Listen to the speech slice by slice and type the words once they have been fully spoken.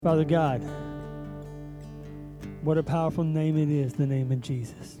Father God, what a powerful name it is, the name of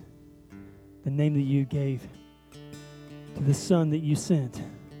Jesus. The name that you gave to the Son that you sent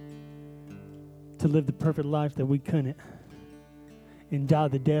to live the perfect life that we couldn't and die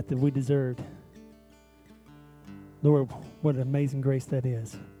the death that we deserved. Lord, what an amazing grace that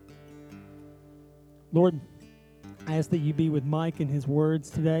is. Lord, I ask that you be with Mike and his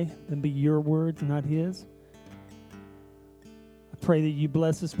words today, and be your words, not his. I pray that you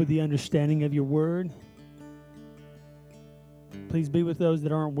bless us with the understanding of your word. Please be with those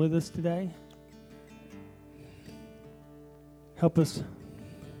that aren't with us today. Help us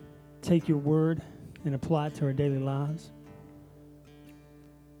take your word and apply it to our daily lives.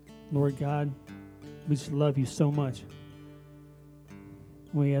 Lord God, we just love you so much.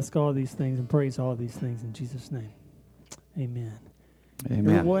 We ask all these things and praise all these things in Jesus' name. Amen.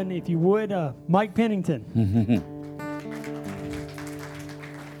 Amen. Everyone, if you would, Mike Pennington.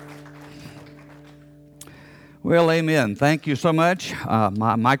 Well, amen. Thank you so much.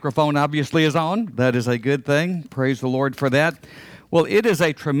 My microphone obviously is on. That is a good thing. Praise the Lord for that. Well, it is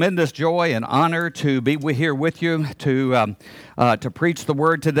a tremendous joy and honor to be here with you to preach the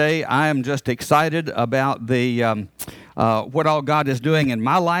word today. I am just excited about the what all God is doing in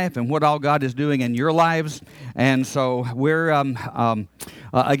my life and what all God is doing in your lives. And so we're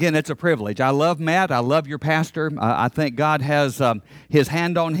again, it's a privilege. I love Matt. I love your pastor. I think God has His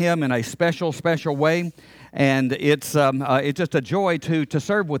hand on him in a special, special way. And it's just a joy to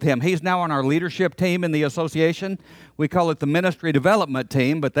serve with him. He's now on our leadership team in the association. We call it the Ministry Development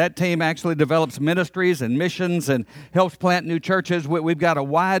Team, but that team actually develops ministries and missions and helps plant new churches. We've got a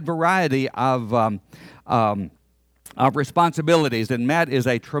wide variety of responsibilities, and Matt is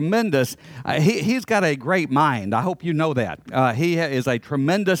a tremendous, he's got a great mind. I hope you know that. He is a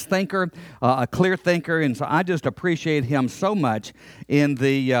tremendous thinker, a clear thinker, and so I just appreciate him so much in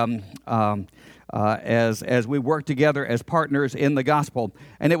the as we work together as partners in the gospel.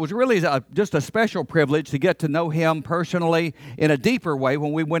 And it was really just a special privilege to get to know him personally in a deeper way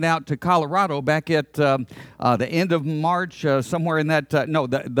when we went out to Colorado back at the end of March, somewhere in that,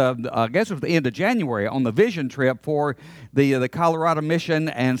 I guess it was the end of January on the vision trip for the Colorado mission.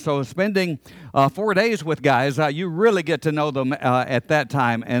 And so spending 4 days with guys, you really get to know them at that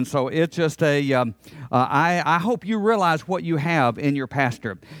time. And so it's just I hope you realize what you have in your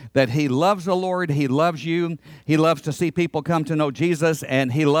pastor, that he loves the Lord, he loves you, he loves to see people come to know Jesus,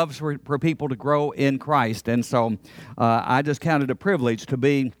 and he loves for people to grow in Christ. And so I just count it a privilege to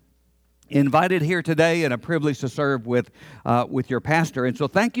be invited here today and a privilege to serve with your pastor. And so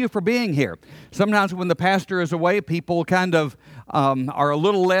thank you for being here. Sometimes when the pastor is away, people kind of are a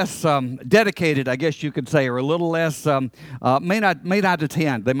little less dedicated, I guess you could say, or a little less, may not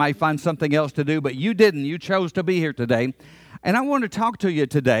attend. They might find something else to do, but you didn't. You chose to be here today. And I want to talk to you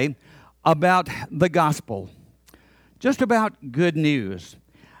today about the gospel, just about good news.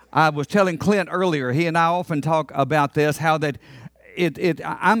 I was telling Clint earlier, he and I often talk about this, how that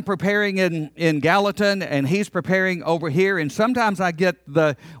I'm preparing in Gallatin, and he's preparing over here, and sometimes I get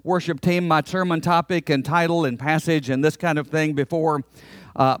the worship team my sermon topic and title and passage and this kind of thing before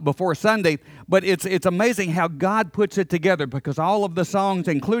Sunday. But it's amazing how God puts it together, because all of the songs,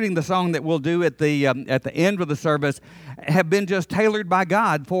 including the song that we'll do at the end of the service, have been just tailored by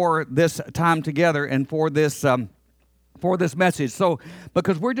God for this time together and for this message. So,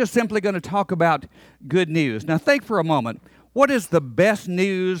 because we're just simply going to talk about good news. Now, think for a moment. What is the best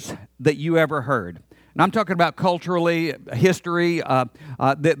news that you ever heard? And I'm talking about culturally, history,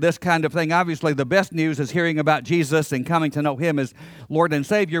 this kind of thing. Obviously, the best news is hearing about Jesus and coming to know Him as Lord and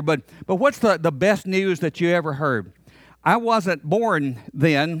Savior. But what's the best news that you ever heard? I wasn't born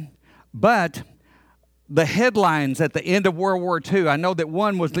then, but the headlines at the end of World War II, I know that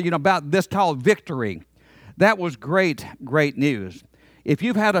one was about this tall, victory. That was great, great news. If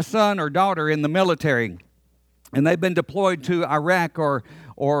you've had a son or daughter in the military, and they've been deployed to Iraq or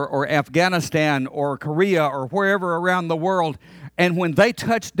Afghanistan or Korea or wherever around the world, and when they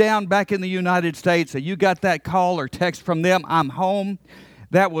touched down back in the United States, and you got that call or text from them, "I'm home,"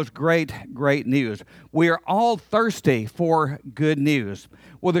 that was great, great news. We are all thirsty for good news.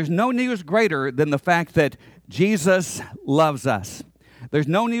 Well, there's no news greater than the fact that Jesus loves us. There's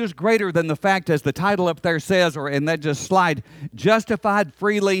no news greater than the fact, as the title up there says, or in that just slide, justified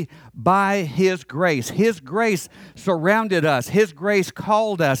freely by His grace. His grace surrounded us. His grace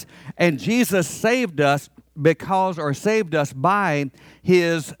called us. And Jesus saved us saved us by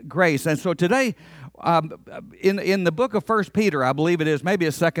His grace. And so today, in the book of 1 Peter, I believe it is, maybe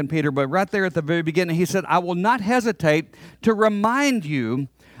it's 2 Peter, but right there at the very beginning, he said, "I will not hesitate to remind you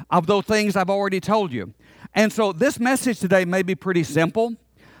of those things I've already told you." And so this message today may be pretty simple,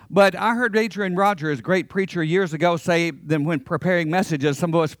 But I heard Adrian Rogers, a great preacher years ago, say that when preparing messages,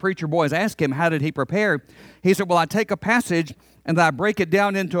 some of us preacher boys asked him, how did he prepare? He said, well, I take a passage and then I break it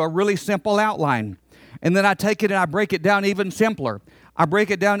down into a really simple outline. And then I take it and I break it down even simpler. I break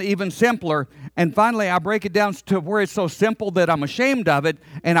it down even simpler, and finally I break it down to where it's so simple that I'm ashamed of it,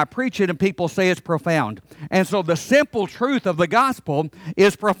 and I preach it and people say it's profound. And so the simple truth of the gospel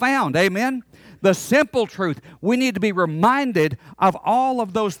is profound. Amen? The simple truth. We need to be reminded of all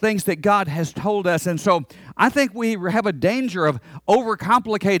of those things that God has told us. And so I think we have a danger of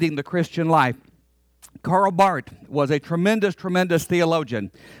overcomplicating the Christian life. Karl Barth was a tremendous, tremendous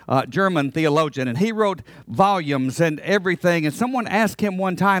theologian, German theologian, and he wrote volumes and everything. And someone asked him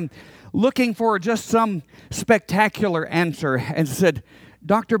one time, looking for just some spectacular answer, and said,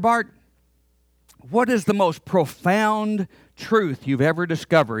 Dr. Barth, what is the most profound truth you've ever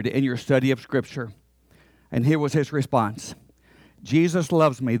discovered in your study of Scripture? And here was his response. Jesus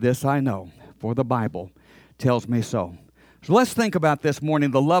loves me, this I know, for the Bible tells me so. So let's think about this morning,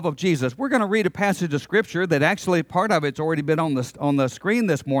 the love of Jesus. We're going to read a passage of Scripture that actually part of it's already been on the screen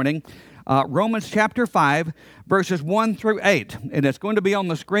this morning. Romans chapter 5, verses 1 through 8. And it's going to be on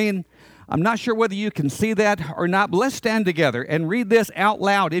the screen. I'm not sure whether you can see that or not, but let's stand together and read this out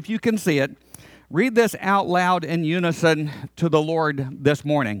loud if you can see it. Read this out loud in unison to the Lord this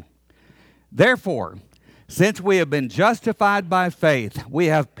morning. Therefore, since we have been justified by faith, we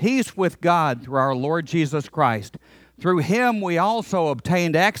have peace with God through our Lord Jesus Christ. Through him we also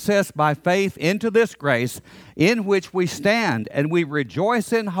obtained access by faith into this grace in which we stand, and we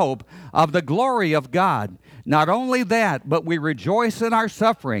rejoice in hope of the glory of God. Not only that, but we rejoice in our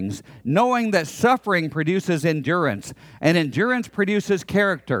sufferings, knowing that suffering produces endurance, and endurance produces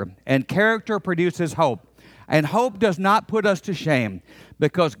character, and character produces hope. And hope does not put us to shame,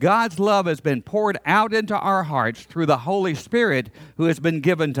 because God's love has been poured out into our hearts through the Holy Spirit who has been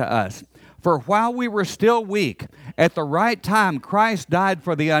given to us. For while we were still weak, at the right time Christ died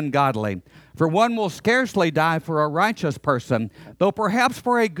for the ungodly. For one will scarcely die for a righteous person, though perhaps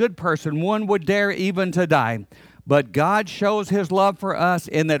for a good person one would dare even to die. But God shows his love for us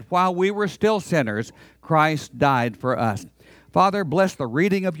in that while we were still sinners, Christ died for us. Father, bless the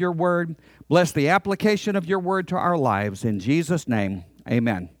reading of your word. Bless the application of your word to our lives. In Jesus' name,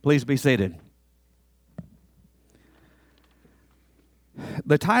 amen. Please be seated.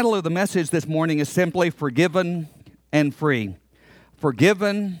 The title of the message this morning is simply Forgiven and Free.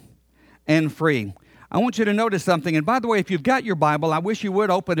 Forgiven and free. I want you to notice something. And by the way, if you've got your Bible, I wish you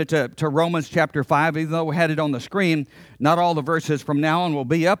would open it to Romans chapter 5, even though we had it on the screen. Not all the verses from now on will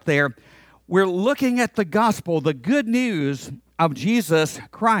be up there. We're looking at the gospel, the good news of Jesus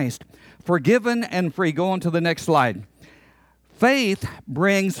Christ. Forgiven and free. Go on to the next slide. Faith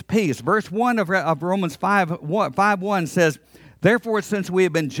brings peace. Verse 1 of Romans 5:1 says, therefore, since we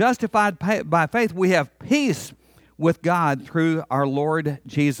have been justified by faith, we have peace with God through our Lord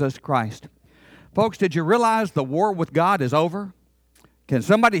Jesus Christ. Folks, did you realize the war with God is over? Can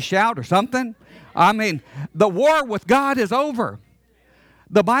somebody shout or something? I mean, the war with God is over.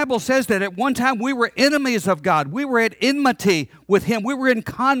 The Bible says that at one time we were enemies of God. We were at enmity with him. We were in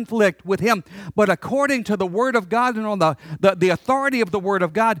conflict with him. But according to the Word of God and on the authority of the Word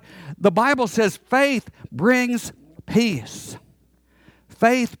of God, the Bible says faith brings peace.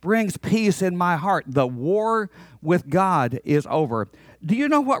 Faith brings peace in my heart. The war with God is over. Do you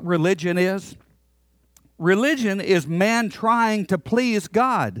know what religion is? Religion is man trying to please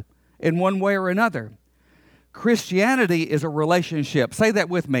God in one way or another. Christianity is a relationship. Say that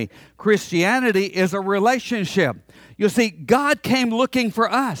with me. Christianity is a relationship. You see, God came looking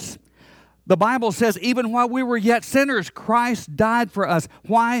for us. The Bible says, even while we were yet sinners, Christ died for us.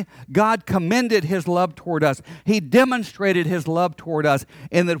 Why? God commended his love toward us. He demonstrated his love toward us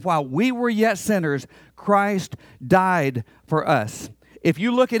in that while we were yet sinners, Christ died for us. If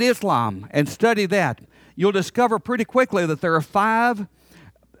you look at Islam and study that, you'll discover pretty quickly that there are 5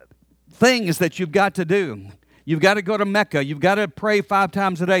 things that you've got to do. You've got to go to Mecca. You've got to pray 5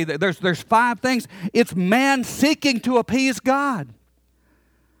 times a day. There's 5 things. It's man seeking to appease God.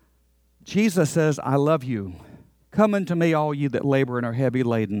 Jesus says, I love you. Come unto me, all you that labor and are heavy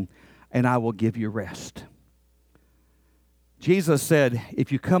laden, and I will give you rest. Jesus said,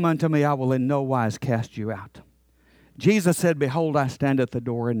 if you come unto me, I will in no wise cast you out. Jesus said, behold, I stand at the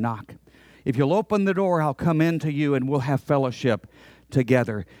door and knock. If you'll open the door, I'll come into you and we'll have fellowship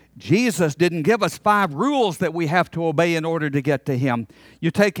together. Jesus didn't give us 5 rules that we have to obey in order to get to him. You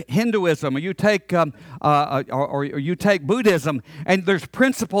take Hinduism, or you take or you take Buddhism, and there's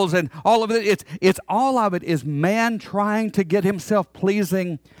principles and all of it. It's all of it is man trying to get himself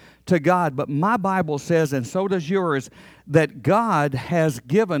pleasing to God. But my Bible says, and so does yours, that God has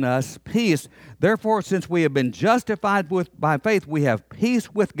given us peace. Therefore, since we have been justified by faith, we have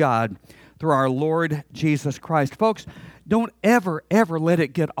peace with God through our Lord Jesus Christ. Folks, don't ever, ever let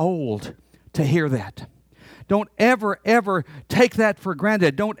it get old to hear that. Don't ever, ever take that for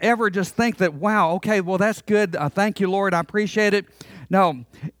granted. Don't ever just think that, wow, okay, well, that's good. Thank you, Lord. I appreciate it. No,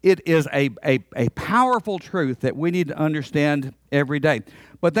 it is a powerful truth that we need to understand every day.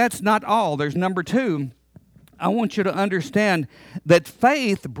 But that's not all. There's number two. I want you to understand that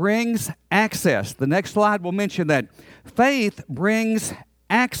faith brings access. The next slide will mention that. Faith brings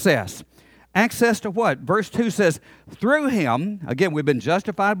access. Access to what? Verse 2 says, through him, again, we've been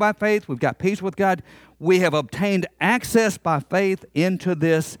justified by faith. We've got peace with God. We have obtained access by faith into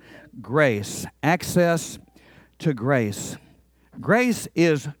this grace. Access to grace. Grace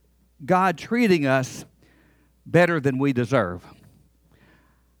is God treating us better than we deserve.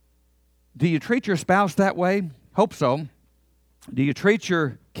 Do you treat your spouse that way? Hope so. Do you treat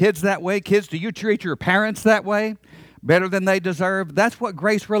your kids that way? Kids, do you treat your parents that way? Better than they deserve? That's what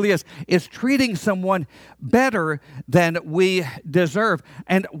grace really is. It's treating someone better than we deserve.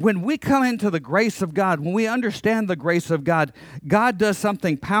 And when we come into the grace of God, when we understand the grace of God, God does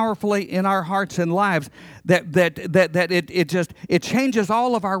something powerfully in our hearts and lives that it changes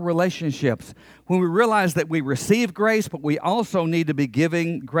all of our relationships. When we realize that we receive grace, but we also need to be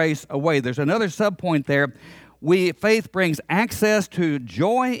giving grace away. There's another subpoint there. Faith brings access to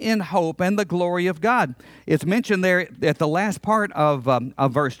joy in hope and the glory of God. It's mentioned there at the last part of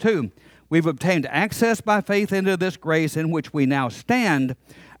verse 2. We've obtained access by faith into this grace in which we now stand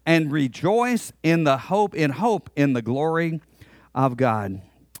and rejoice in hope in the glory of God.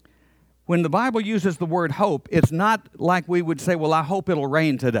 When the Bible uses the word hope, it's not like we would say, well, I hope it'll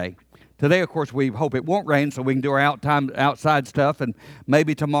rain today. Today, of course, we hope it won't rain so we can do our outside stuff, and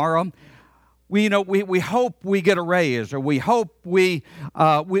maybe tomorrow. We hope we get a raise, or we hope we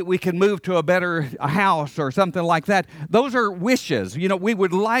can move to a better house or something like that. Those are wishes. We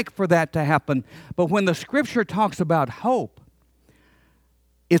would like for that to happen. But when the Scripture talks about hope,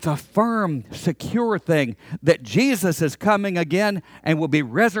 it's a firm, secure thing that Jesus is coming again and will be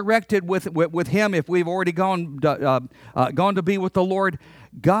resurrected with Him if we've already gone to be with the Lord.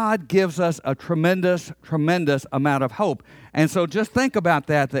 God gives us a tremendous, tremendous amount of hope. And so just think about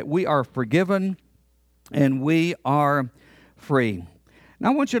that we are forgiven and we are free.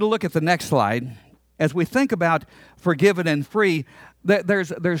 Now I want you to look at the next slide. As we think about forgiven and free,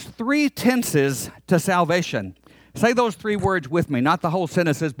 there's three tenses to salvation. Say those three words with me, not the whole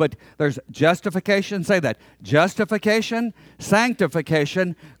sentences, but there's justification. Say that. Justification,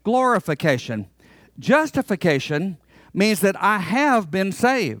 sanctification, glorification. Justification means that I have been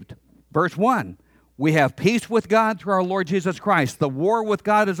saved. Verse 1, we have peace with God through our Lord Jesus Christ. The war with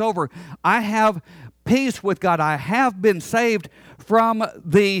God is over. I have peace with God. I have been saved from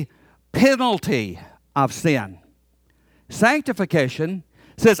the penalty of sin. Sanctification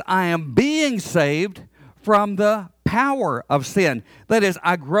says I am being saved from the power of sin. That is,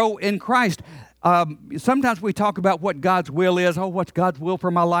 I grow in Christ. Sometimes we talk about what God's will is. Oh, what's God's will for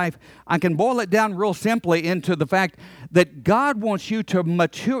my life? I can boil it down real simply into the fact that God wants you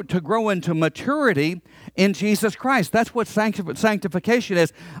to grow into maturity in Jesus Christ. That's what sanctification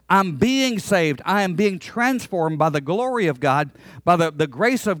is. I'm being saved. I am being transformed by the glory of God, by the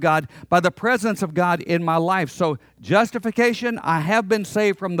grace of God, by the presence of God in my life. So justification, I have been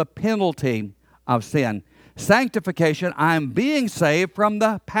saved from the penalty of sin. Sanctification, I am being saved from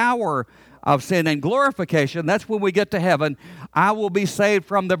the power of sin. And glorification, that's when we get to heaven. I will be saved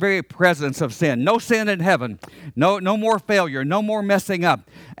from the very presence of sin. No sin in heaven. No more failure. No more messing up.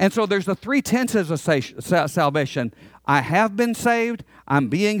 And so there's the three tenses of salvation. I have been saved, I'm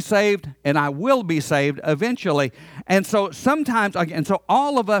being saved, and I will be saved eventually. And so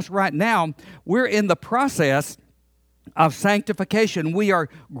all of us right now, we're in the process of sanctification. We are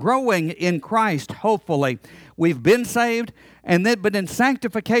growing in Christ, hopefully. We've been saved, but in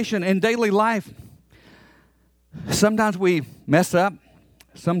sanctification, in daily life, sometimes we mess up.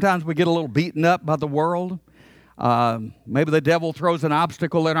 Sometimes we get a little beaten up by the world. Maybe the devil throws an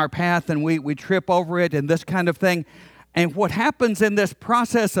obstacle in our path and we trip over it and this kind of thing. And what happens in this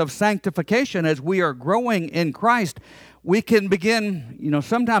process of sanctification as we are growing in Christ, we can begin,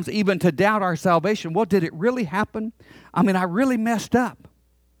 sometimes even to doubt our salvation. Well, did it really happen? I really messed up.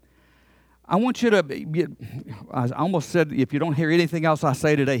 I want you to, I almost said, if you don't hear anything else I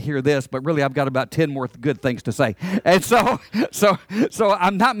say today, hear this, but really I've got about 10 more good things to say. And so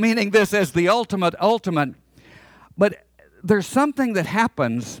I'm not meaning this as the ultimate, but there's something that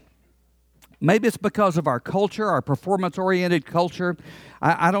happens Maybe it's because of our culture, our performance-oriented culture.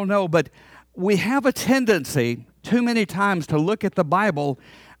 I don't know, but we have a tendency too many times to look at the Bible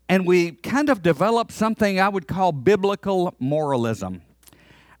and we kind of develop something I would call biblical moralism.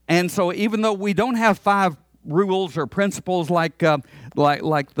 And so even though we don't have 5 rules or principles like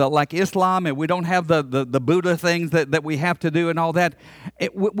Islam, and we don't have the Buddha things that we have to do and all that,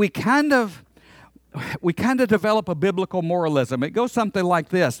 we kind of develop a biblical moralism. It goes something like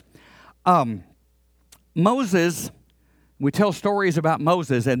this. Moses, we tell stories about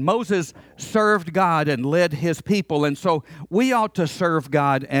Moses, and Moses served God and led his people, and so we ought to serve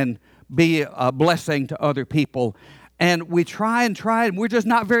God and be a blessing to other people. And we try, and we're just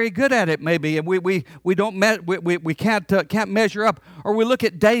not very good at it, maybe, and we can't measure up. Or we look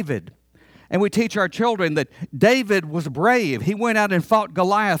at David, and we teach our children that David was brave. He went out and fought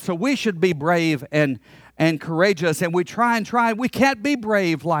Goliath, so we should be brave and courageous. And we try, and we can't be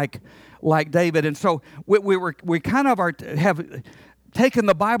brave like David. And so we kind of have taken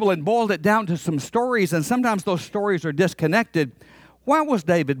the Bible and boiled it down to some stories, and sometimes those stories are disconnected. Why was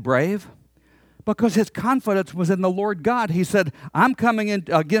David brave? Because his confidence was in the Lord God. He said, I'm coming in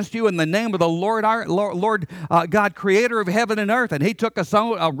against you in the name of the Lord, our Lord God, creator of heaven and earth. And he took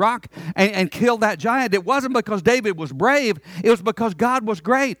a rock and killed that giant. It wasn't because David was brave. It was because God was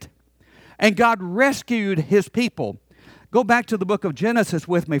great. And God rescued his people. Go back to the book of Genesis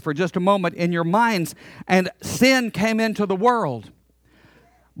with me for just a moment in your minds. And sin came into the world.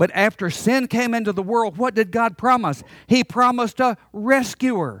 But after sin came into the world, what did God promise? He promised a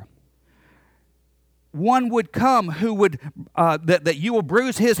rescuer. One would come who would, that you will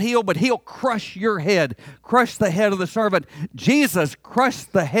bruise his heel, but he'll crush your head, crush the head of the serpent. Jesus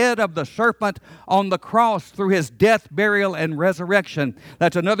crushed the head of the serpent on the cross through his death, burial, and resurrection.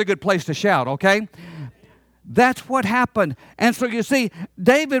 That's another good place to shout, okay? That's what happened. And so you see,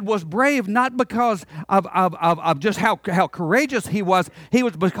 David was brave not because of just how courageous he was. He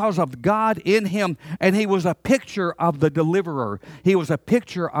was because of God in him, and he was a picture of the deliverer. He was a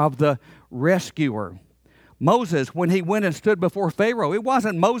picture of the rescuer. Moses, when he went and stood before Pharaoh, it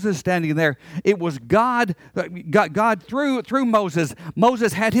wasn't Moses standing there. It was God through Moses.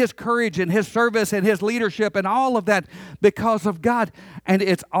 Moses had his courage and his service and his leadership and all of that because of God. And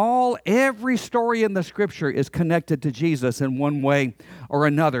every story in the Scripture is connected to Jesus in one way or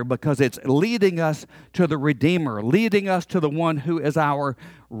another because it's leading us to the Redeemer, leading us to the one who is our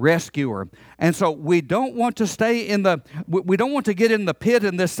rescuer. And so we don't want to we don't want to get in the pit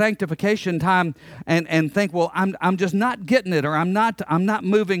in this sanctification time and think, well, I'm just not getting it, or I'm not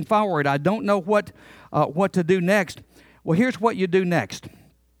moving forward. I don't know what to do next. Well, here's what you do next.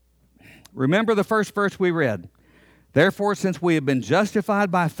 Remember the first verse we read. Therefore, since we have been justified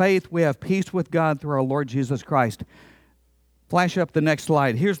by faith, we have peace with God through our Lord Jesus Christ. Flash up the next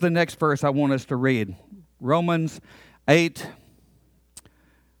slide. Here's the next verse I want us to read. Romans 8.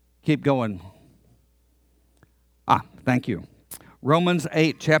 Keep going. Thank you. Romans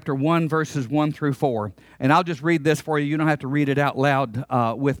 8, chapter 1, verses 1 through 4. And I'll just read this for you. You don't have to read it out loud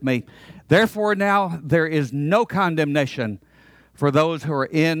with me. Therefore now there is no condemnation for those who are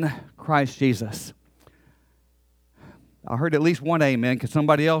in Christ Jesus. I heard at least one amen. Can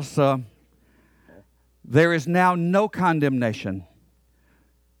somebody else? There is now no condemnation.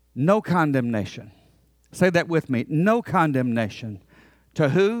 No condemnation. Say that with me. No condemnation. To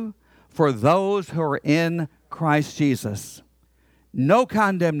who? For those who are in Christ Jesus. No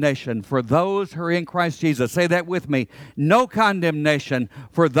condemnation for those who are in Christ Jesus. Say that with me. No condemnation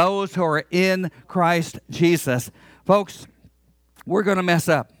for those who are in Christ Jesus. Folks, we're going to mess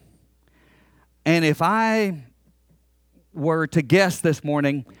up. And if I were to guess this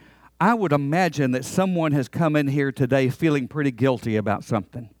morning, I would imagine that someone has come in here today feeling pretty guilty about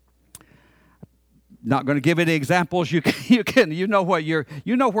something. Not going to give any examples. You know where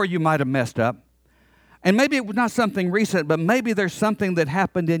you might have messed up. And maybe it was not something recent, but maybe there's something that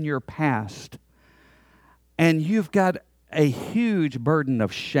happened in your past. And you've got a huge burden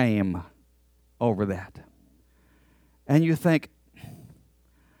of shame over that. And you think,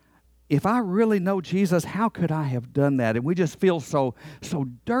 if I really know Jesus, how could I have done that? And we just feel so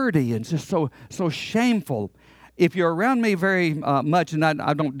dirty and just so shameful. If you're around me very much, and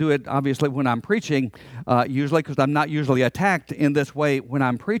I don't do it obviously when I'm preaching, usually because I'm not usually attacked in this way when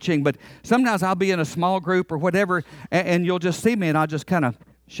I'm preaching, but sometimes I'll be in a small group or whatever, and you'll just see me and I'll just kind of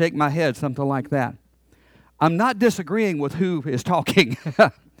shake my head, something like that. I'm not disagreeing with who is talking.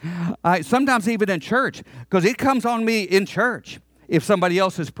 Sometimes even in church, because it comes on me in church. If somebody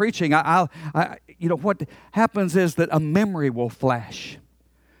else is preaching, what happens is that a memory will flash.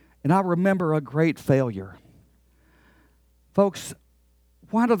 And I remember a great failure. Folks,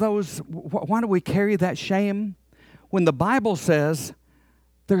 why do we carry that shame when the Bible says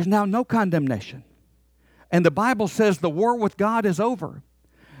there's now no condemnation? And the Bible says the war with God is over.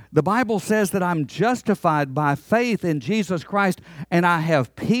 The Bible says that I'm justified by faith in Jesus Christ and I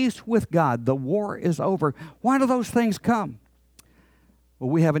have peace with God. The war is over. Why do those things come? Well,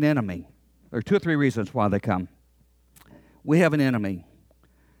 we have an enemy. There are 2 or 3 reasons why they come. We have an enemy.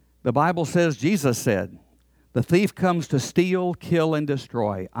 The Bible says, Jesus said, the thief comes to steal, kill, and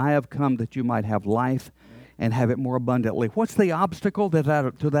destroy. I have come that you might have life and have it more abundantly. What's the obstacle to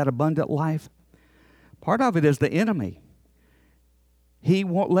that abundant life? Part of it is the enemy. He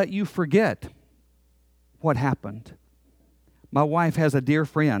won't let you forget what happened. My wife has a dear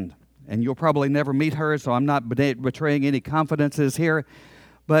friend, and you'll probably never meet her, so I'm not betraying any confidences here.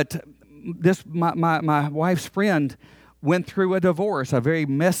 But my wife's friend went through a divorce, a very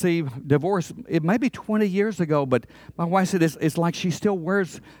messy divorce. It may be 20 years ago, but my wife said it's like she still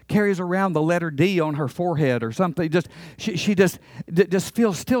carries around the letter D on her forehead or something. She just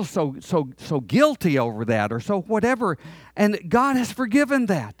feels still so guilty over that or so whatever. And God has forgiven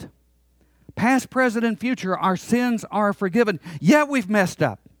that. Past, present, and future, our sins are forgiven. Yeah, we've messed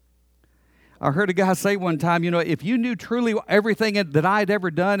up. I heard a guy say one time, if you knew truly everything that I'd ever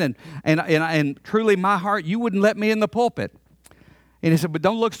done and truly my heart, you wouldn't let me in the pulpit. And he said, but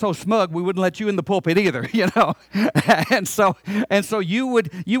don't look so smug. We wouldn't let you in the pulpit either, And so you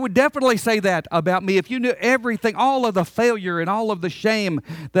would definitely say that about me if you knew everything, all of the failure and all of the shame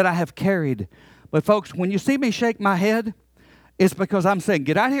that I have carried. But folks, when you see me shake my head, it's because I'm saying,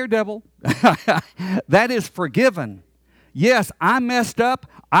 get out here, devil. That is forgiven. Yes, I messed up.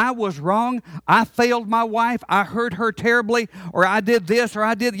 I was wrong. I failed my wife. I hurt her terribly, or I did this, or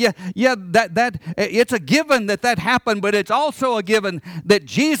I did. That it's a given that happened, but it's also a given that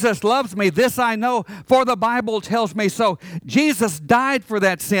Jesus loves me. This I know, for the Bible tells me so. Jesus died for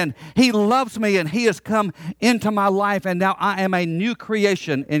that sin. He loves me, and He has come into my life, and now I am a new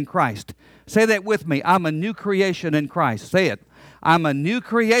creation in Christ. Say that with me. I'm a new creation in Christ. Say it. I'm a new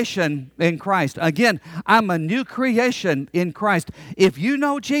creation in Christ. Again, I'm a new creation in Christ. If you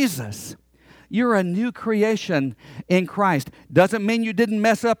know Jesus, you're a new creation in Christ. Doesn't mean you didn't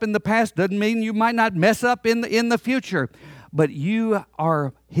mess up in the past. Doesn't mean you might not mess up in the future. But you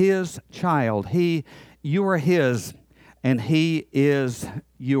are His child. You are His, and He is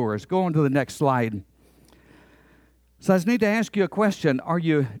yours. Go on to the next slide. So I just need to ask you a question. Are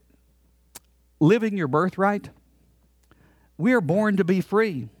you living your birthright? We are born to be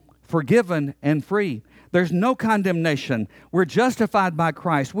free, forgiven and free. There's no condemnation. We're justified by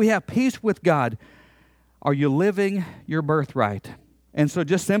Christ. We have peace with God. Are you living your birthright? And so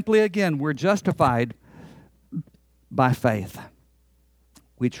just simply again, we're justified by faith.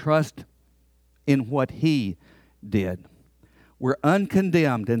 We trust in what He did. We're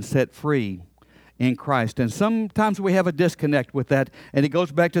uncondemned and set free in Christ. And sometimes we have a disconnect with that, and it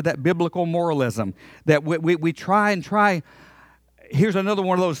goes back to that biblical moralism that we try. Here's another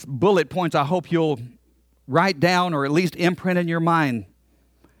one of those bullet points I hope you'll write down or at least imprint in your mind.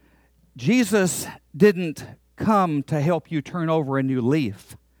 Jesus didn't come to help you turn over a new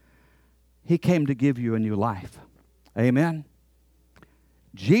leaf. He came to give you a new life. Amen?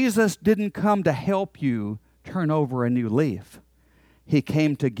 Jesus didn't come to help you turn over a new leaf. He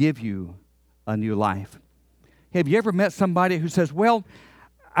came to give you a new life. Have you ever met somebody who says, well,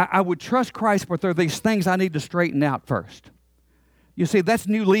 I would trust Christ, but there are these things I need to straighten out first? You see, that's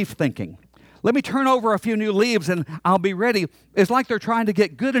new leaf thinking. Let me turn over a few new leaves and I'll be ready. It's like they're trying to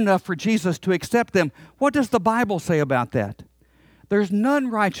get good enough for Jesus to accept them. What does the Bible say about that? There's none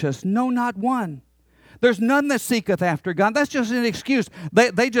righteous, no, not one. There's none that seeketh after God. That's just an excuse.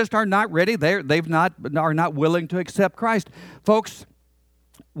 They just are not ready. Are not willing to accept Christ. Folks,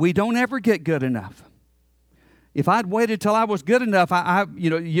 we don't ever get good enough. If I'd waited till I was good enough,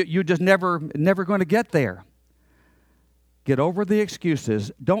 you're just never going to get there. Get over the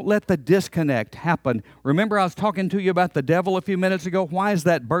excuses. Don't let the disconnect happen. Remember, I was talking to you about the devil a few minutes ago. Why is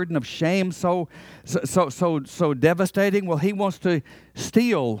that burden of shame so devastating? Well, he wants to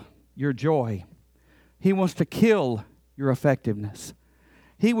steal your joy. He wants to kill your effectiveness.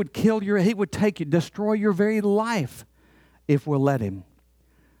 He would destroy your very life if we'll let him.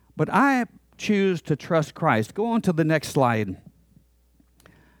 But I choose to trust Christ. Go on to the next slide.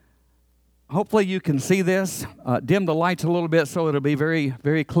 Hopefully you can see this. Dim the lights a little bit so it'll be very,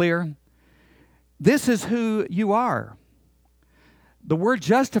 very clear. This is who you are. The word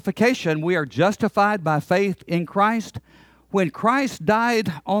justification, we are justified by faith in Christ. When Christ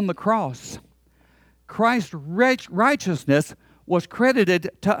died on the cross, Christ's righteousness was credited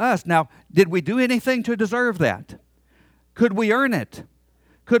to us. Now, did we do anything to deserve that? Could we earn it?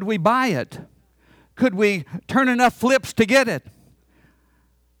 Could we buy it? Could we turn enough flips to get it?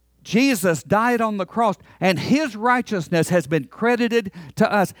 Jesus died on the cross, and His righteousness has been credited to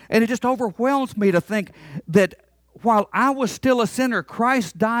us. And it just overwhelms me to think that while I was still a sinner,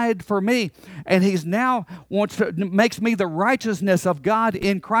 Christ died for me, and He's now makes me the righteousness of God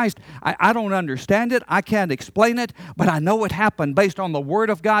in Christ. I don't understand it. I can't explain it, but I know it happened based on the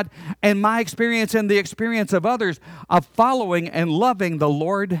Word of God and my experience and the experience of others of following and loving the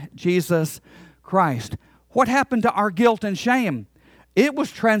Lord Jesus Christ. What happened to our guilt and shame? It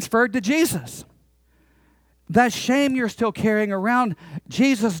was transferred to Jesus. That shame you're still carrying around,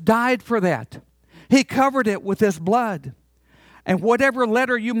 Jesus died for that. He covered it with His blood. And whatever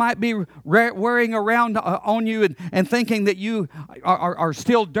letter you might be wearing around on you and thinking that you are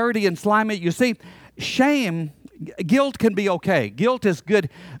still dirty and slimy, you see, shame, guilt can be okay. Guilt is good.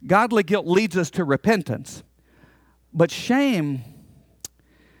 Godly guilt leads us to repentance. But shame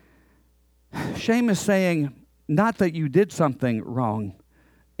is saying, not that you did something wrong,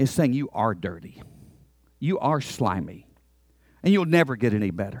 is saying you are dirty. You are slimy. And you'll never get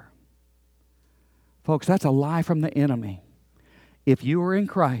any better. Folks, that's a lie from the enemy. If you are in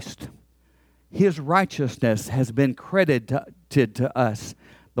Christ, His righteousness has been credited to us.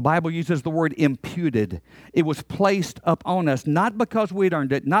 The Bible uses the word imputed. It was placed upon us, not because we'd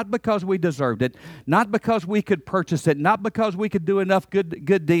earned it, not because we deserved it, not because we could purchase it, not because we could do enough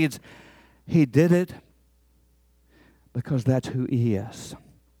good deeds. He did it because that's who He is.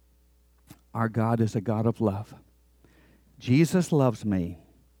 Our God is a God of love. Jesus loves me.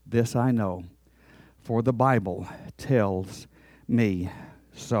 This I know, for the Bible tells me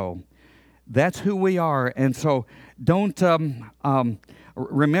so. That's who we are. And so don't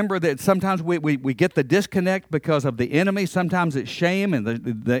remember that sometimes we get the disconnect because of the enemy. Sometimes it's shame, and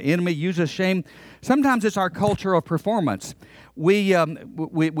the enemy uses shame. Sometimes it's our culture of performance.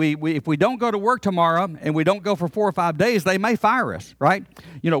 If we don't go to work tomorrow and we don't go for 4 or 5 days, they may fire us, right?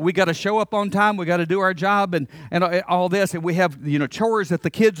 We got to show up on time. We got to do our job and all this. And we have, chores that the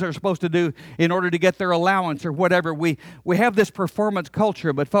kids are supposed to do in order to get their allowance or whatever. We have this performance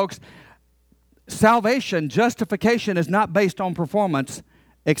culture. But folks, salvation, justification is not based on performance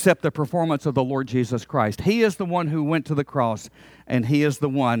except the performance of the Lord Jesus Christ. He is the one who went to the cross, and He is the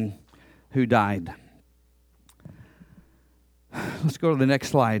one who died. Let's go to the next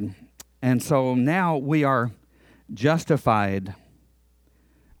slide. And so now we are justified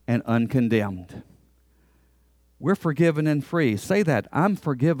and uncondemned. We're forgiven and free. Say that. I'm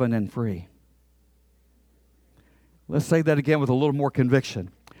forgiven and free. Let's say that again with a little more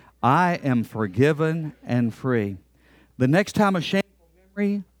conviction. I am forgiven and free. The next time a shameful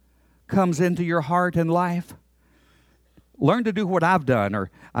memory comes into your heart and life, learn to do what I've done.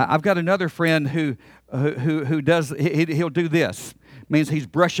 Or I've got another friend who does, he'll do this. Means he's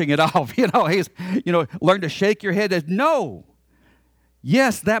brushing it off. Learn to shake your head as, no.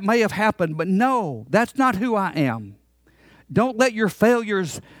 Yes, that may have happened, but no, that's not who I am. Don't let your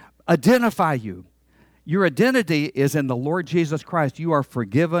failures identify you. Your identity is in the Lord Jesus Christ. You are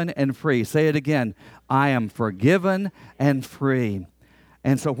forgiven and free. Say it again. I am forgiven and free.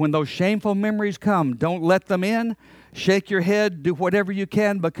 And so when those shameful memories come, don't let them in. Shake your head. Do whatever you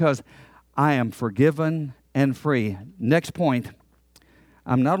can because I am forgiven and free. Next point.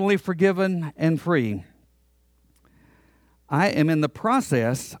 I'm not only forgiven and free, I am in the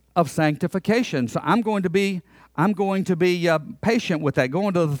process of sanctification. So I'm going to be patient with that.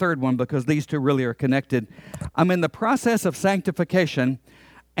 Going to the third one because these two really are connected. I'm in the process of sanctification,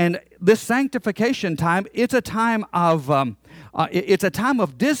 and this sanctification time, it's a time of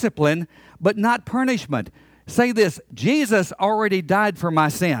discipline, but not punishment. Say this: Jesus already died for my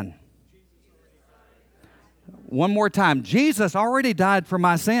sin. One more time. Jesus already died for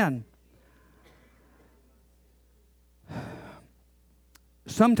my sin.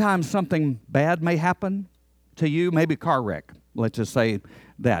 Sometimes something bad may happen to you, maybe a car wreck. Let's just say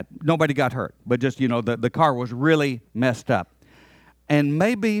that. Nobody got hurt, but just, the car was really messed up. And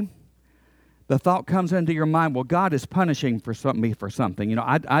maybe the thought comes into your mind, well, God is punishing me for something.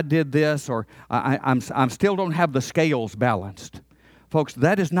 I did this, or I'm still don't have the scales balanced. Folks,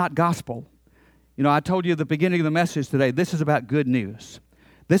 that is not gospel. I told you at the beginning of the message today, this is about good news.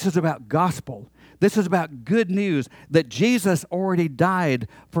 This is about gospel. This is about good news that Jesus already died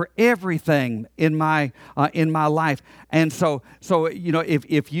for everything in my life. And so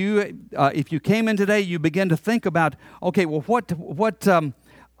if you came in today, you begin to think about, okay, well, what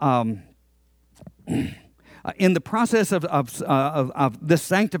in the process of this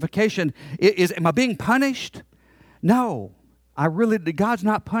sanctification, am I being punished? No, God's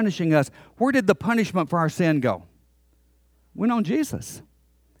not punishing us. Where did the punishment for our sin go? Went on Jesus.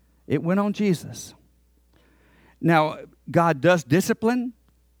 It went on Jesus. Now, God does discipline.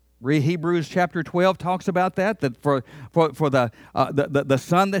 Hebrews chapter 12 talks about that for the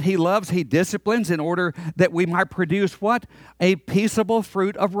son that he loves, he disciplines in order that we might produce what? A peaceable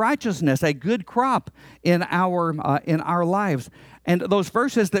fruit of righteousness, a good crop in our lives. And those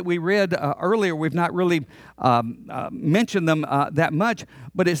verses that we read earlier, we've not really mentioned them that much,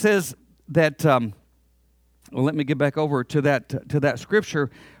 but it says that, well, let me get back over to that scripture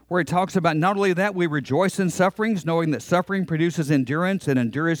where it talks about not only that, we rejoice in sufferings, knowing that suffering produces endurance, and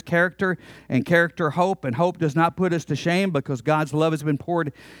endurance character, and character hope, and hope does not put us to shame because God's love has been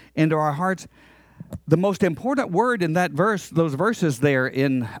poured into our hearts. The most important word in that verse, those verses there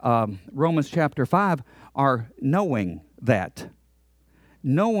in Romans chapter 5, are knowing that.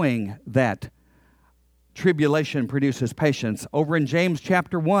 Knowing that tribulation produces patience. Over in James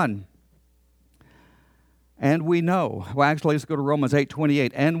chapter 1, and we know, well, actually, let's go to Romans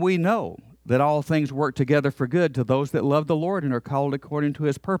 8:28. And we know that all things work together for good to those that love the Lord and are called according to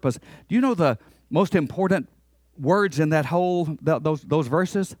his purpose. Do you know the most important words in that whole, those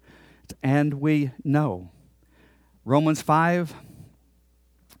verses? And we know. Romans 5,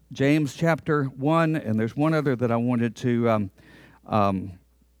 James chapter 1, and there's one other that I wanted to, well,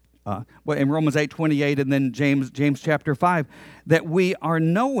 in Romans 8:28, and then James chapter 5, that we are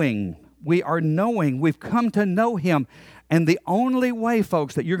knowing, we've come to know him. And the only way,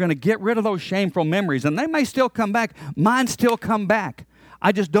 folks, that you're going to get rid of those shameful memories, and they may still come back, mine still come back.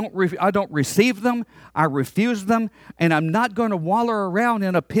 I just don't receive them, I refuse them, and I'm not going to wallow around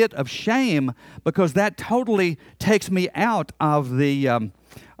in a pit of shame because that totally takes me out of the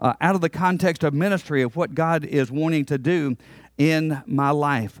context of ministry of what God is wanting to do in my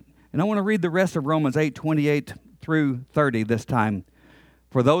life. And I want to read the rest of Romans 8:28 through 30 this time.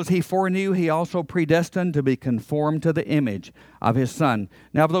 For those he foreknew, he also predestined to be conformed to the image of his Son.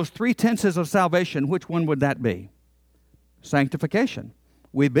 Now, of those three tenses of salvation, which one would that be? Sanctification.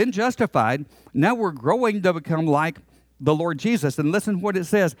 We've been justified. Now we're growing to become like the Lord Jesus. And listen to what it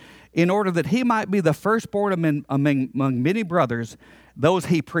says. In order that he might be the firstborn among many brothers, those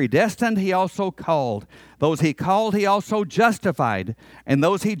he predestined, he also called. Those he called, he also justified. And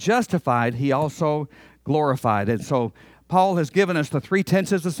those he justified, he also glorified. And so Paul has given us the three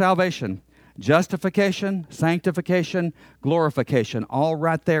tenses of salvation: justification, sanctification, glorification, all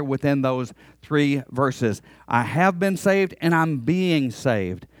right there within those three verses. I have been saved and I'm being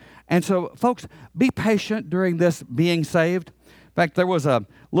saved. And so, folks, be patient during this being saved. In fact, there was a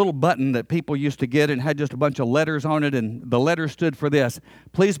little button that people used to get and had just a bunch of letters on it, and the letter stood for this: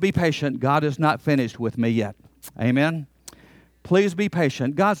 please be patient, God is not finished with me yet. Amen? Please be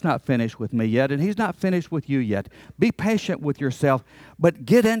patient. God's not finished with me yet, and he's not finished with you yet. Be patient with yourself, but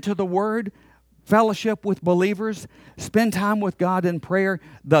get into the Word, fellowship with believers, spend time with God in prayer.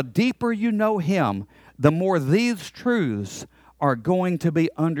 The deeper you know him, the more these truths are going to be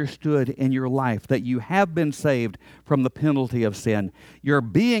understood in your life, that you have been saved from the penalty of sin. You're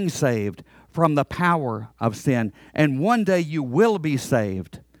being saved from the power of sin, and one day you will be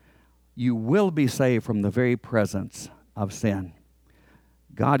saved. You will be saved from the very presence of sin.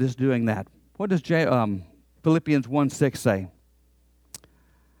 God is doing that. What does Philippians 1:6 say?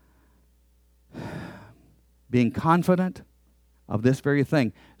 Being confident of this very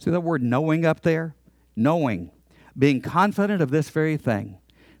thing. See that word knowing up there? Knowing. Being confident of this very thing,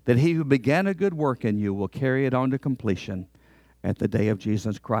 that he who began a good work in you will carry it on to completion at the day of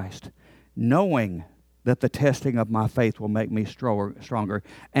Jesus Christ. Knowing that the testing of my faith will make me stronger.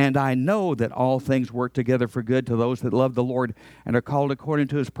 And I know that all things work together for good to those that love the Lord and are called according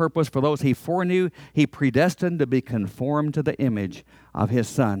to his purpose. For those he foreknew, he predestined to be conformed to the image of his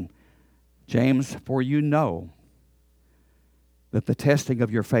Son. James, for you know that the testing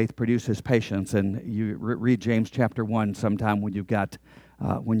of your faith produces patience. And you read James chapter 1 sometime when you've got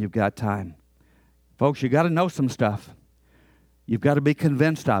time. Folks, you got to know some stuff. You've got to be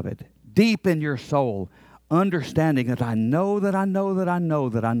convinced of it. Deep in your soul, understanding that I know that I know that I know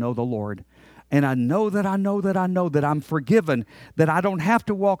that I know the Lord. And I know that I know that I know that I'm forgiven, that I don't have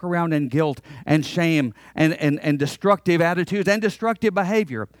to walk around in guilt and shame and destructive attitudes and destructive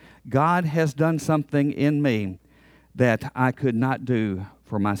behavior. God has done something in me that I could not do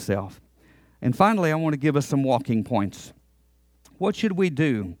for myself. And finally, I want to give us some walking points. What should we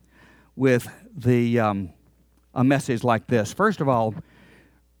do with a message like this? First of all,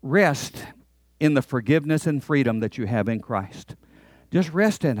 rest in the forgiveness and freedom that you have in Christ. Just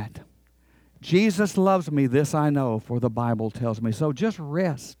rest in it. Jesus loves me, this I know, for the Bible tells me. So just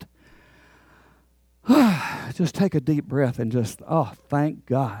rest. Just take a deep breath and just, thank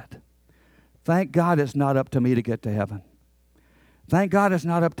God. Thank God it's not up to me to get to heaven. Thank God it's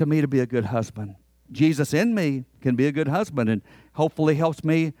not up to me to be a good husband. Jesus in me can be a good husband and hopefully helps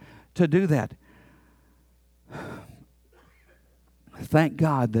me to do that. Thank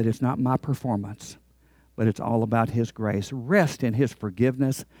God that it's not my performance, but it's all about His grace. Rest in His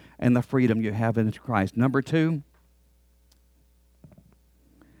forgiveness and the freedom you have in Christ. Number 2,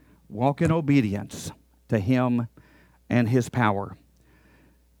 walk in obedience to Him and His power.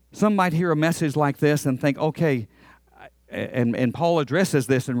 Some might hear a message like this and think, okay, and Paul addresses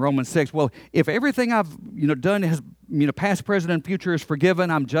this in Romans 6. Well, if everything I've done has past, present, and future is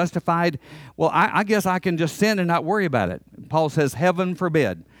forgiven, I'm justified. Well, I guess I can just sin and not worry about it. Paul says, heaven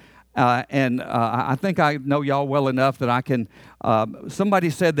forbid. I think I know y'all well enough that I can. Somebody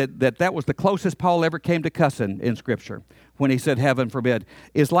said that was the closest Paul ever came to cussing in Scripture when he said, heaven forbid.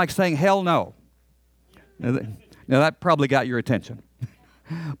 It's like saying hell no. Now that probably got your attention.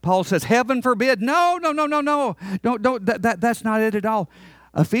 Paul says, heaven forbid. No. Don't, that's not it at all.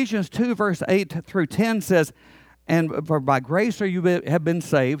 Ephesians 2, verse 8 through 10 says, and for by grace you have been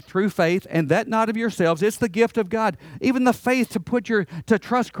saved through faith, and that not of yourselves. It's the gift of God. Even the faith to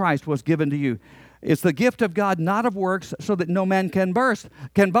trust Christ was given to you. It's the gift of God, not of works, so that no man can boast.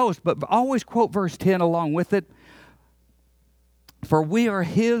 But always quote verse 10 along with it. For we are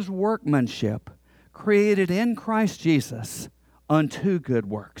His workmanship, created in Christ Jesus unto good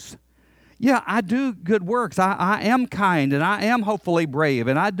works. Yeah, I do good works. I am kind, and I am hopefully brave,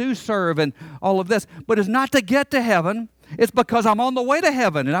 and I do serve and all of this. But it's not to get to heaven. It's because I'm on the way to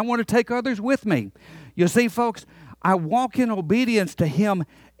heaven, and I want to take others with me. You see, folks, I walk in obedience to Him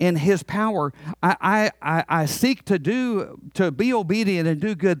in His power. I seek to be obedient and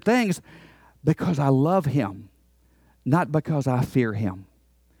do good things because I love Him, not because I fear Him.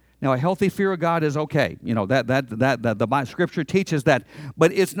 Now, a healthy fear of God is okay. That the Scripture teaches that.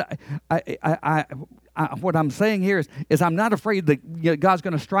 But it's not. What I'm saying here is I'm not afraid that God's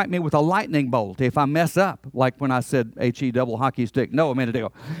going to strike me with a lightning bolt if I mess up, like when I said H-E double hockey stick. No, a minute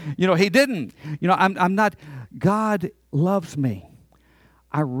ago. He didn't. I'm not. God loves me.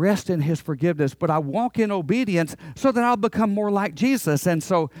 I rest in His forgiveness, but I walk in obedience so that I'll become more like Jesus. And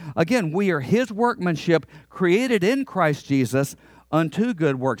so, again, we are His workmanship, created in Christ Jesus, unto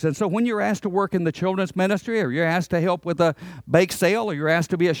good works. And so when you're asked to work in the children's ministry, or you're asked to help with a bake sale, or you're asked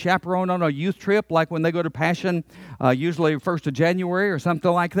to be a chaperone on a youth trip, like when they go to Passion, usually 1st of January or something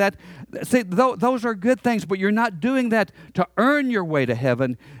like that, see, those are good things, but you're not doing that to earn your way to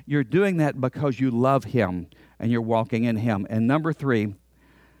heaven. You're doing that because you love Him and you're walking in Him. And number 3,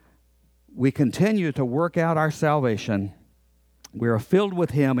 we continue to work out our salvation. We are filled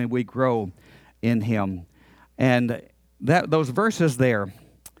with Him and we grow in Him. And those verses there,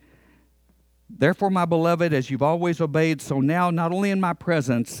 therefore, my beloved, as you've always obeyed, so now, not only in my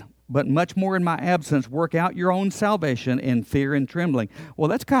presence, but much more in my absence, work out your own salvation in fear and trembling. Well,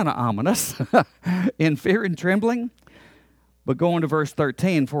 that's kind of ominous, in fear and trembling. But go on to verse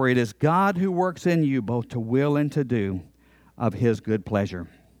 13, for it is God who works in you both to will and to do of His good pleasure.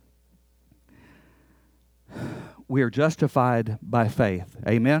 We are justified by faith.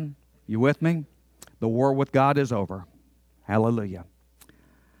 Amen? You with me? The war with God is over. Hallelujah.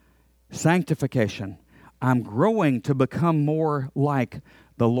 Sanctification. I'm growing to become more like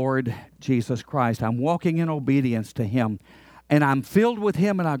the Lord Jesus Christ. I'm walking in obedience to Him. And I'm filled with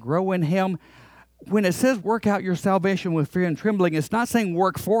Him and I grow in Him. When it says work out your salvation with fear and trembling, it's not saying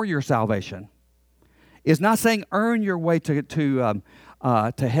work for your salvation. It's not saying earn your way to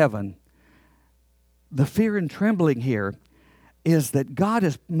heaven. The fear and trembling here is that God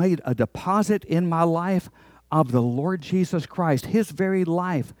has made a deposit in my life of the Lord Jesus Christ, His very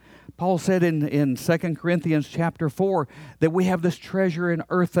life. Paul said in 2 Corinthians chapter 4 that we have this treasure in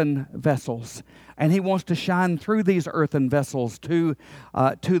earthen vessels, and He wants to shine through these earthen vessels to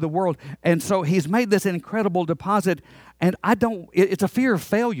the world. And so He's made this incredible deposit, and it's a fear of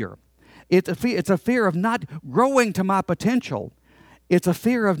failure. It's a fear of not growing to my potential. It's a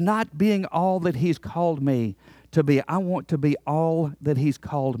fear of not being all that He's called me to be. I want to be all that He's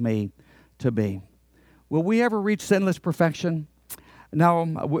called me to be. Will we ever reach sinless perfection? No,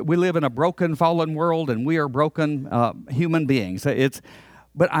 we live in a broken, fallen world, and we are broken human beings.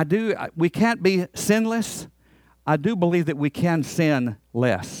 We can't be sinless. I do believe that we can sin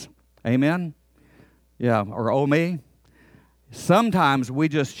less. Amen? Yeah, or oh me. Sometimes we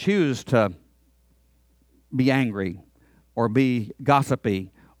just choose to be angry or be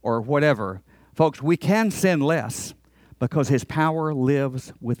gossipy or whatever. Folks, we can sin less because His power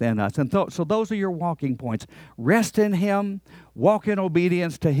lives within us. And so those are your walking points. Rest in Him, walk in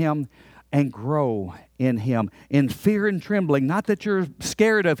obedience to Him, and grow in Him. In fear and trembling, not that you're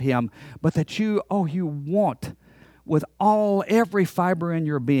scared of Him, but that you want with every fiber in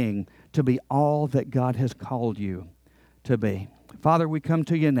your being to be all that God has called you to be. Father, we come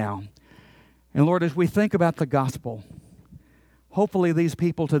to you now. And Lord, as we think about the gospel, hopefully these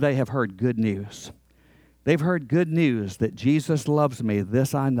people today have heard good news. They've heard good news that Jesus loves me.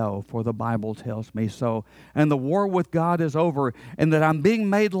 This I know, for the Bible tells me so. And the war with God is over, and that I'm being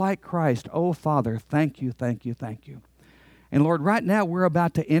made like Christ. Oh, Father, thank you, thank you, thank you. And Lord, right now we're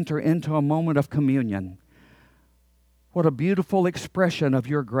about to enter into a moment of communion. What a beautiful expression of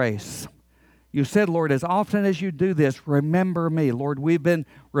your grace. You said, Lord, as often as you do this, remember me. Lord, we've been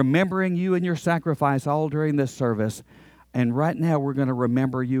remembering you and your sacrifice all during this service. And right now we're going to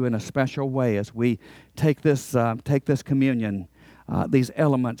remember you in a special way as we take this communion, these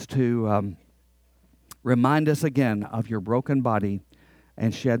elements to remind us again of your broken body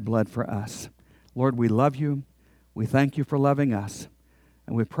and shed blood for us. Lord, we love you. We thank you for loving us.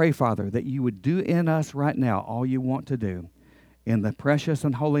 And we pray, Father, that you would do in us right now all you want to do. In the precious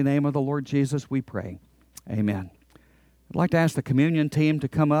and holy name of the Lord Jesus, we pray. Amen. I'd like to ask the communion team to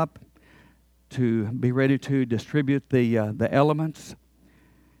come up to be ready to distribute the elements.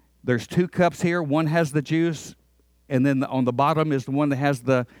 There's 2 cups here. One has the juice, and then on the bottom is the one that has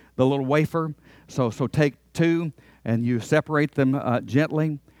the little wafer. So take 2, and you separate them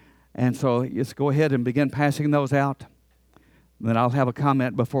gently. And so just go ahead and begin passing those out. Then I'll have a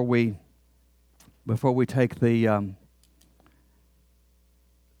comment before we take the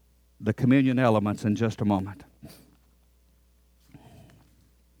communion elements in just a moment.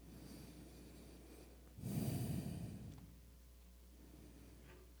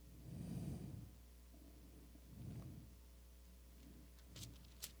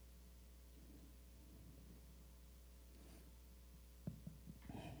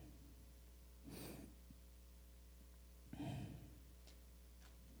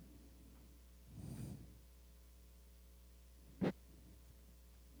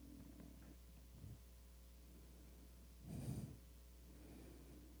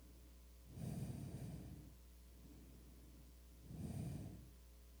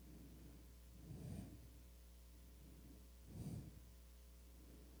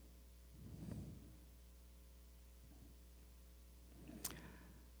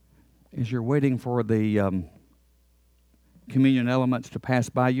 As you're waiting for the communion elements to pass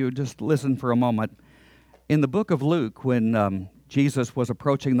by you, just listen for a moment. In the book of Luke, when Jesus was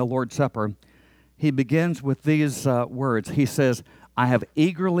approaching the Lord's Supper, he begins with these words. He says, I have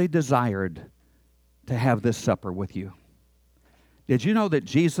eagerly desired to have this supper with you. Did you know that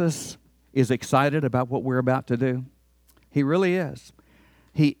Jesus is excited about what we're about to do? He really is.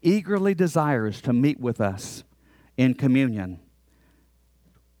 He eagerly desires to meet with us in communion.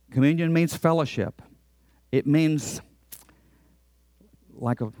 Communion means fellowship. It means,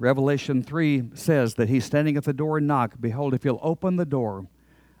 like Revelation 3 says, that he's standing at the door and knock. Behold, if you'll open the door,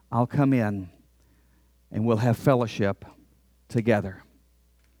 I'll come in and we'll have fellowship together.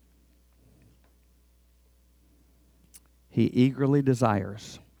 He eagerly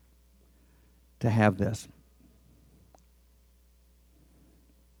desires to have this.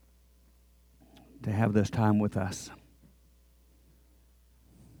 To have this time with us.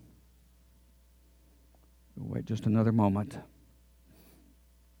 Wait just another moment.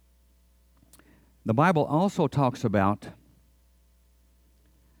 The Bible also talks about,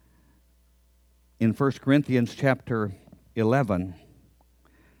 in 1 Corinthians chapter 11,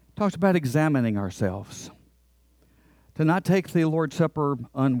 talks about examining ourselves, to not take the Lord's Supper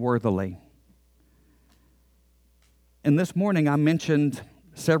unworthily. And this morning I mentioned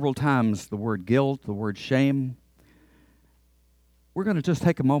several times the word guilt, the word shame. We're going to just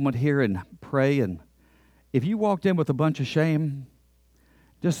take a moment here and pray, and if you walked in with a bunch of shame,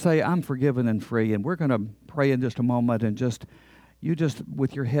 just say, I'm forgiven and free. And we're going to pray in just a moment, and you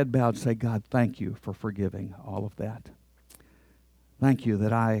with your head bowed, say, God, thank you for forgiving all of that. Thank you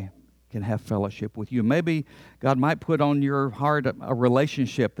that I can have fellowship with you. Maybe God might put on your heart a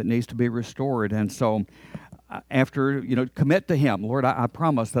relationship that needs to be restored. And so after, commit to him. Lord, I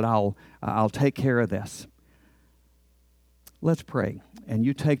promise that I'll take care of this. Let's pray. And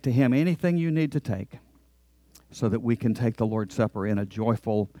you take to him anything you need to take, so that we can take the Lord's Supper in a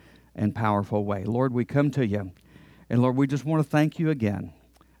joyful and powerful way. Lord, we come to you, and Lord, we just want to thank you again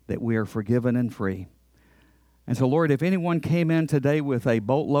that we are forgiven and free. And so, Lord, if anyone came in today with a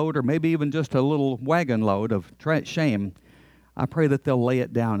boatload or maybe even just a little wagon load of shame, I pray that they'll lay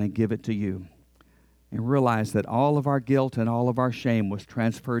it down and give it to you and realize that all of our guilt and all of our shame was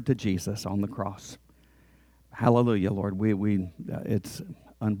transferred to Jesus on the cross. Hallelujah, Lord. It's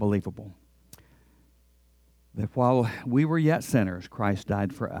unbelievable that while we were yet sinners, Christ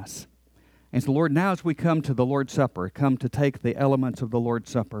died for us. And so, Lord, now as we come to the Lord's Supper, come to take the elements of the Lord's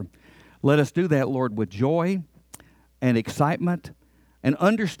Supper, let us do that, Lord, with joy and excitement and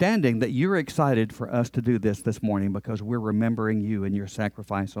understanding that you're excited for us to do this morning because we're remembering you and your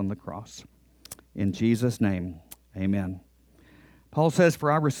sacrifice on the cross. In Jesus' name, amen. Paul says,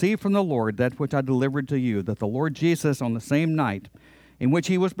 "For I received from the Lord that which I delivered to you, that the Lord Jesus on the same night in which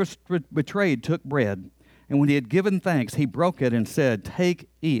he was betrayed took bread. And when he had given thanks, he broke it and said, 'Take,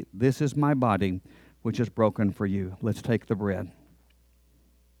 eat, this is my body, which is broken for you.'" Let's take the bread.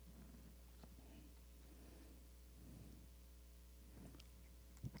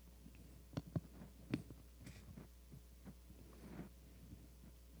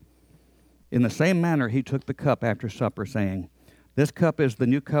 In the same manner, he took the cup after supper, saying, "This cup is the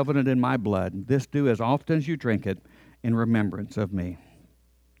new covenant in my blood. This do as often as you drink it in remembrance of me."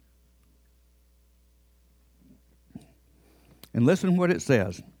 And listen what it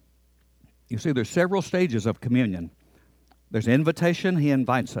says. You see, there's several stages of communion. There's invitation, he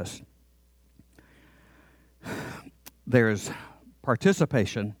invites us. There's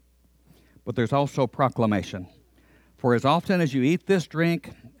participation, but there's also proclamation. "For as often as you eat this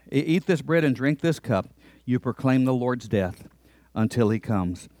bread and drink this cup, you proclaim the Lord's death until he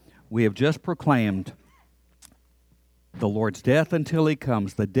comes." We have just proclaimed the Lord's death until he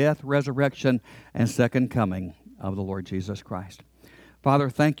comes, the death, resurrection, and second coming of the Lord Jesus Christ. Father,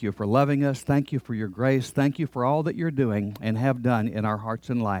 thank you for loving us. Thank you for your grace. Thank you for all that you're doing and have done in our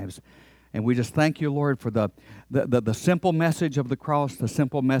hearts and lives. And we just thank you, Lord, for the simple message of the cross, the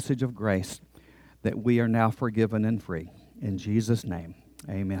simple message of grace, that we are now forgiven and free. In Jesus' name,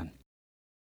 amen.